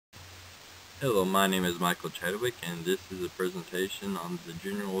Hello, my name is Michael Chadwick, and this is a presentation on the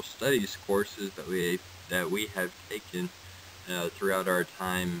general studies courses that we have taken throughout our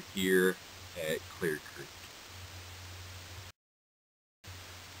time here at Clear Creek.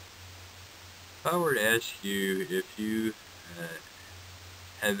 If I were to ask you if you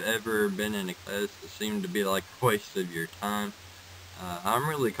have ever been in a class that seemed to be like a waste of your time, I'm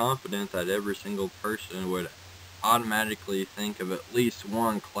really confident that every single person would automatically think of at least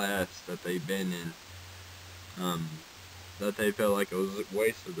one class that they've been in that they felt like it was a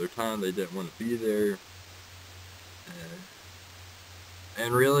waste of their time. They didn't want to be there. Uh,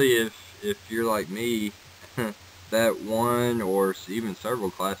 and really, if you're like me, that one or even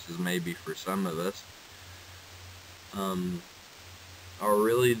several classes, maybe for some of us, um, are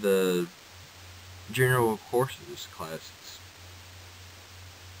really the general courses classes.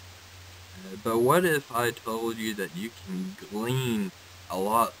 But what if I told you that you can glean a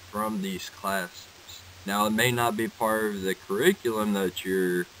lot from these classes? Now, it may not be part of the curriculum that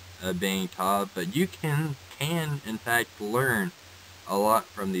you're being taught, but you can in fact learn a lot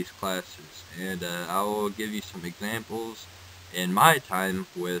from these classes, and I will give you some examples in my time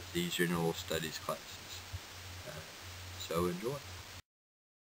with these general studies classes. Uh, so enjoy.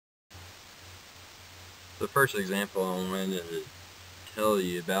 The first example I wanted to tell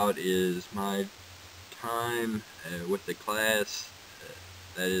you about is my time with the class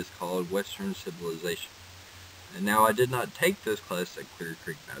that is called Western Civilization. And now, I did not take this class at Clear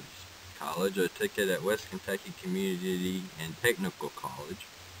Creek Baptist College. I took it at West Kentucky Community and Technical College,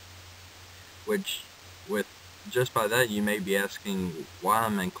 which, with just by that, you may be asking why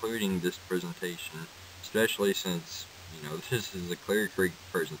I'm including this presentation, especially since, this is a Clear Creek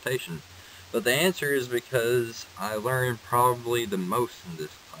presentation. But the answer is because I learned probably the most in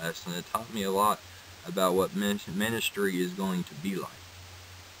this class, and it taught me a lot about what ministry is going to be like.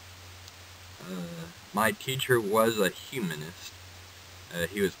 My teacher was a humanist.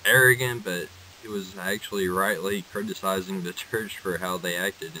 He was arrogant, but he was actually rightly criticizing the church for how they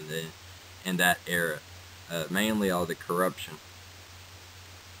acted in that era, mainly all the corruption.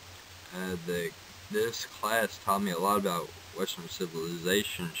 This class taught me a lot about Western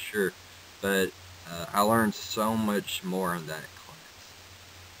civilization, sure, but I learned so much more in that class.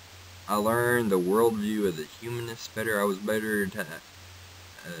 I learned the worldview of the humanists better. I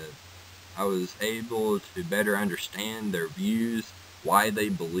was able to better understand their views, why they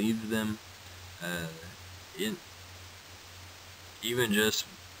believed them, in, even just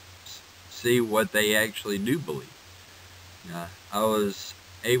see what they actually do believe. I was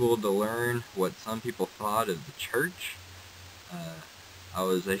able to learn what some people thought of the church. I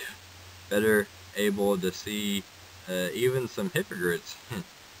was better able to see even some hypocrites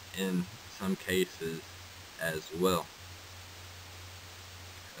in some cases as well.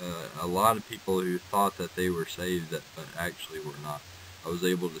 A lot of people who thought that they were saved but actually were not. I was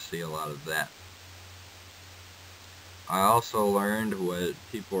able to see a lot of that. I also learned what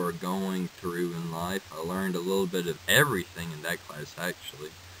people are going through in life. I learned a little bit of everything in that class,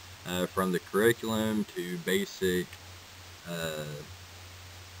 actually, from the curriculum to uh,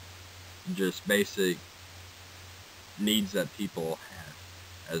 just basic needs that people have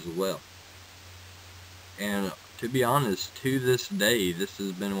as well. And to be honest, to this day, this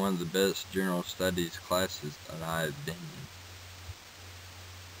has been one of the best general studies classes that I've been in.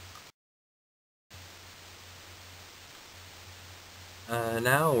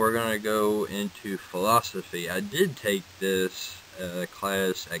 Now we're going to go into philosophy. I did take this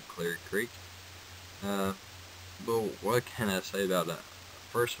class at Clear Creek, but what can I say about it?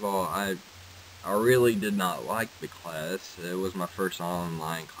 First of all, I really did not like the class. It was my first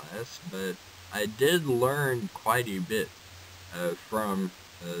online class, but I did learn quite a bit from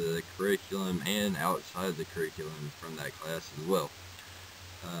the curriculum and outside the curriculum from that class as well.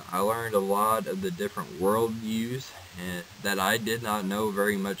 I learned a lot of the different worldviews that I did not know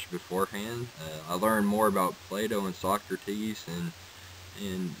very much beforehand. I learned more about Plato and Socrates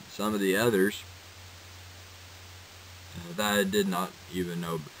and some of the others that I did not even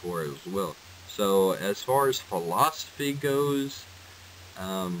know before as well. So as far as philosophy goes,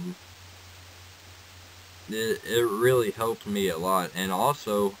 it really helped me a lot. And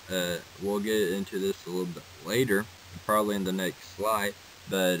also, we'll get into this a little bit later, probably in the next slide,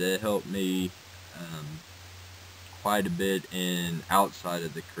 but it helped me quite a bit in outside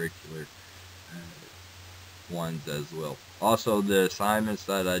of the curricular ones as well. Also, the assignments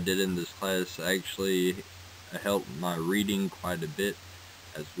that I did in this class actually helped my reading quite a bit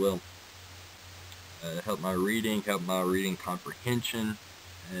as well. Helped my reading comprehension,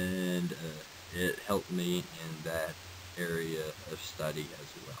 and it helped me in that area of study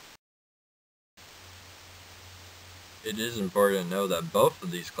as well. It is important to know that both of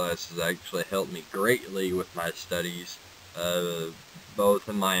these classes actually helped me greatly with my studies, uh, both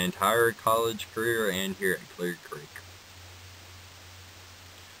in my entire college career and here at Clear Creek.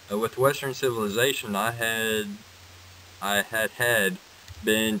 With Western Civilization, I had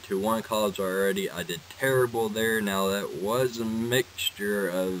been to one college already. I did terrible there. Now that was a mixture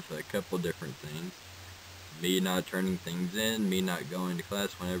of a couple different things. Me not turning things in, me not going to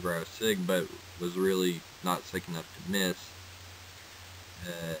class whenever I was sick, but was really not sick enough to miss,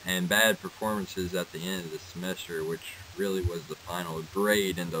 and bad performances at the end of the semester, which really was the final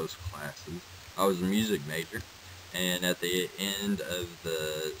grade in those classes. I was a music major, and at the end of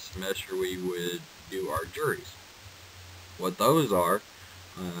the semester, we would do our juries. What those uh,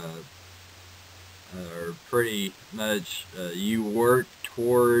 are pretty much you work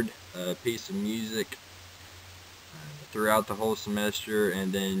toward a piece of music throughout the whole semester,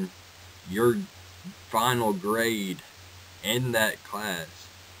 and then your final grade in that class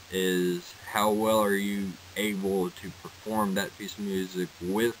is how well are you able to perform that piece of music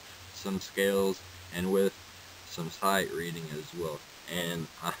with some scales and with some sight reading as well. And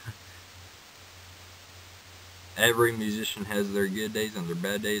every musician has their good days and their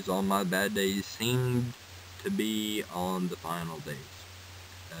bad days. All my bad days seemed to be on the final days.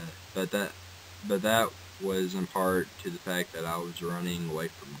 But that was in part to the fact that I was running away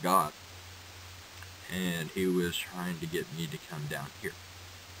from God, and He was trying to get me to come down here,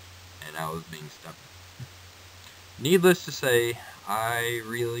 and I was being stubborn. Needless to say, I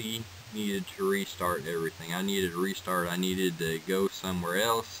really needed to restart everything. I needed to restart. I needed to go somewhere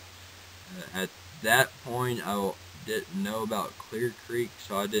else. At that point, I didn't know about Clear Creek,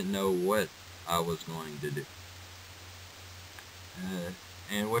 so I didn't know what I was going to do.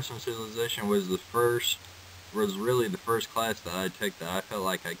 And Western Civilization was really the first class that I took that I felt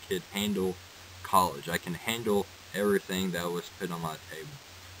like I could handle college. I can handle everything that was put on my table.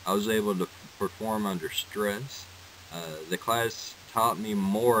 I was able to perform under stress. The class taught me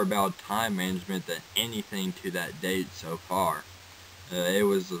more about time management than anything to that date so far. It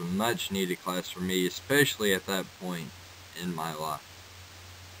was a much needed class for me, especially at that point in my life.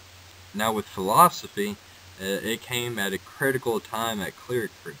 Now with philosophy, it came at a critical time at Clear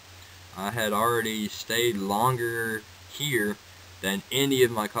Creek. I had already stayed longer here than any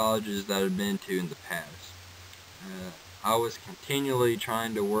of my colleges that I've been to in the past. I was continually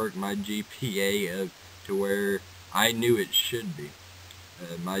trying to work my GPA up to where I knew it should be.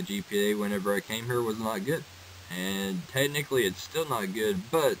 My GPA whenever I came here was not good, and technically it's still not good,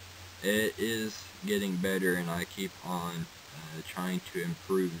 but it is getting better, and I keep on trying to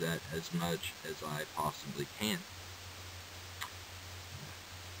improve that as much as I possibly can.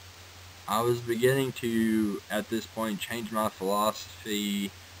 I was beginning to, at this point, change my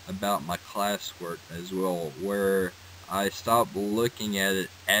philosophy about my classwork as well, where I stopped looking at it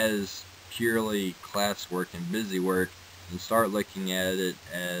as purely classwork and busy work and start looking at it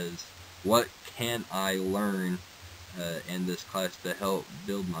as what can I learn in this class to help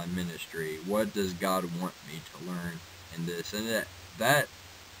build my ministry? What does God want me to learn in this? And that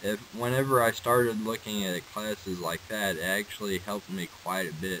if whenever I started looking at classes like that, it actually helped me quite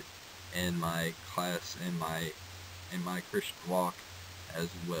a bit in my class in my Christian walk as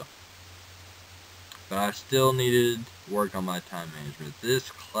well. But I still needed work on my time management. This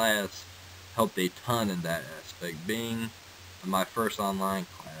class helped a ton in that aspect. Being my first online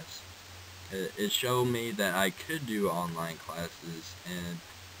class, it showed me that I could do online classes, and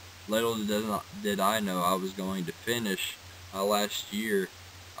little did I know I was going to finish last year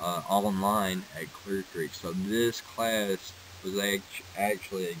online at Clear Creek. So this class was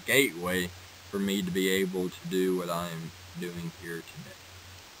actually a gateway for me to be able to do what I'm doing here today.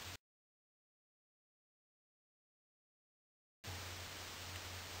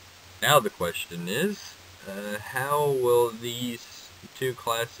 Now the question is, how will these two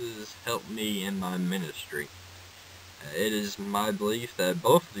classes help me in my ministry? It is my belief that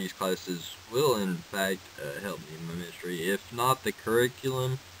both of these classes will in fact help me in my ministry, if not the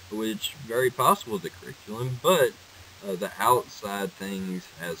curriculum, which very possible the curriculum, but the outside things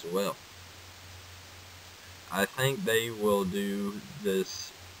as well. I think they will do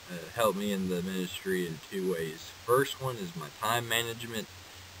this, help me in the ministry in two ways. First one is my time management,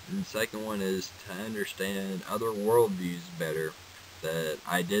 and the second one is to understand other worldviews better that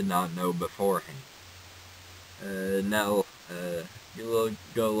I did not know beforehand. Now, you'll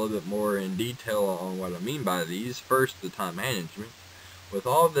go a little bit more in detail on what I mean by these. First, the time management. With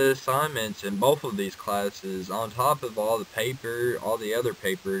all the assignments in both of these classes, on top of all the other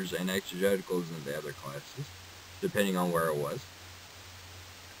papers and exegeticals in the other classes, depending on where it was,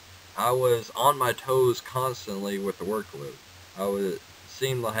 I was on my toes constantly with the workload.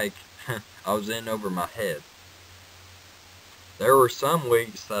 Seemed like I was in over my head. There were some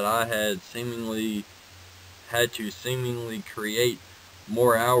weeks that I had to seemingly create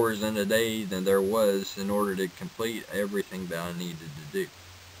more hours in a day than there was in order to complete everything that I needed to do.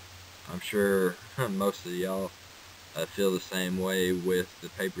 I'm sure most of y'all feel the same way with the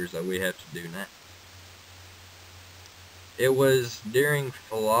papers that we have to do now. It was during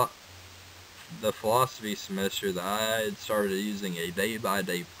the philosophy semester that I had started using a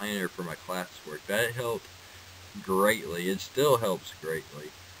day-by-day planner for my classwork. That helped greatly. It still helps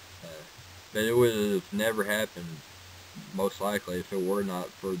greatly. Uh, but it would have never happened, most likely, if it were not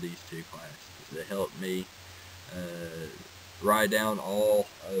for these two classes. It helped me write down all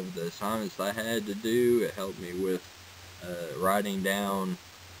of the assignments I had to do. It helped me with writing down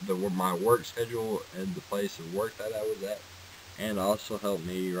my work schedule and the place of work that I was at, and also helped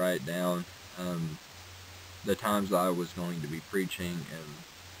me write down the times that I was going to be preaching and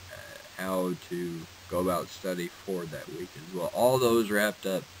how to go about study for that week as well. All those wrapped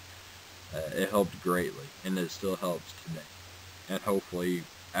up, it helped greatly, and it still helps today, and hopefully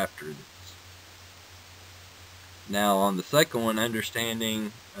after this. Now, on the second one,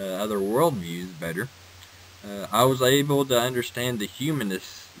 understanding other worldviews better, I was able to understand the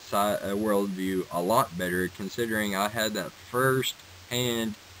humanist worldview a lot better, considering I had that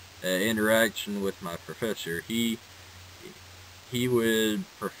first-hand interaction with my professor. He would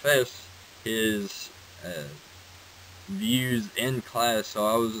profess his views in class, so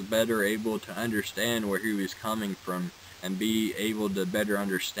I was better able to understand where he was coming from and be able to better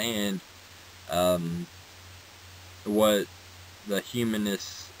understand what the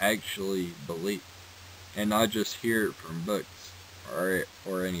humanists actually believe, and not just hear it from books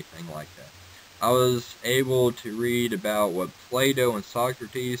or anything like that. I was able to read about what Plato and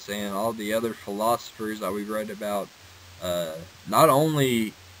Socrates and all the other philosophers that we read about, not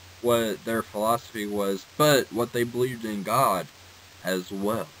only what their philosophy was, but what they believed in God as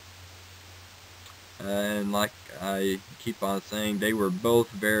well. And like I keep on saying, they were both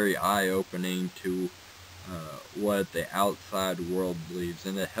very eye-opening to what the outside world believes,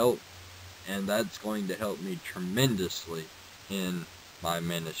 and that's going to help me tremendously in my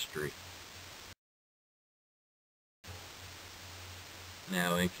ministry.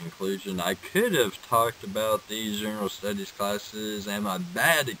 Now, in conclusion, I could have talked about these general studies classes and my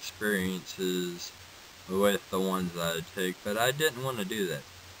bad experiences with the ones that I took, but I didn't want to do that.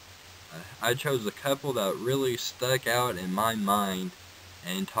 I chose a couple that really stuck out in my mind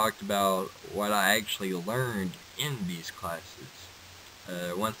and talked about what I actually learned in these classes.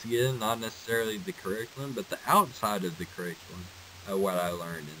 Once again, not necessarily the curriculum, but the outside of the curriculum, what I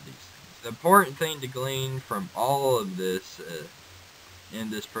learned in these things. The important thing to glean from all of this in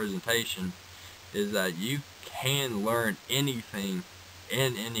this presentation is that you can learn anything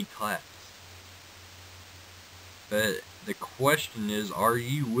in any class. But the question is, are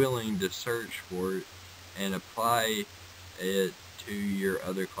you willing to search for it and apply it to your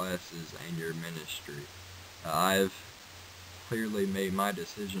other classes and your ministry? I've clearly made my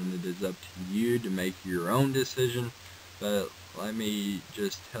decision. It is up to you to make your own decision, but let me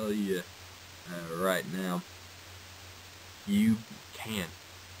just tell you right now, you can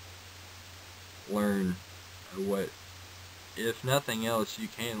learn what, if nothing else, you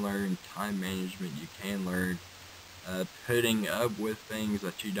can learn time management. You can learn putting up with things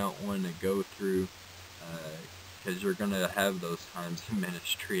that you don't want to go through, because you're going to have those times in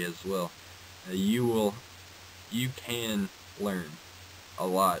ministry as well. You can learn a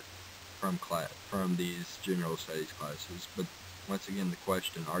lot from these general studies classes, but once again, the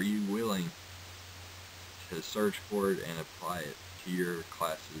question, are you willing to search for it and apply it to your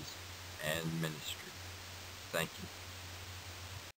classes and ministry? Thank you.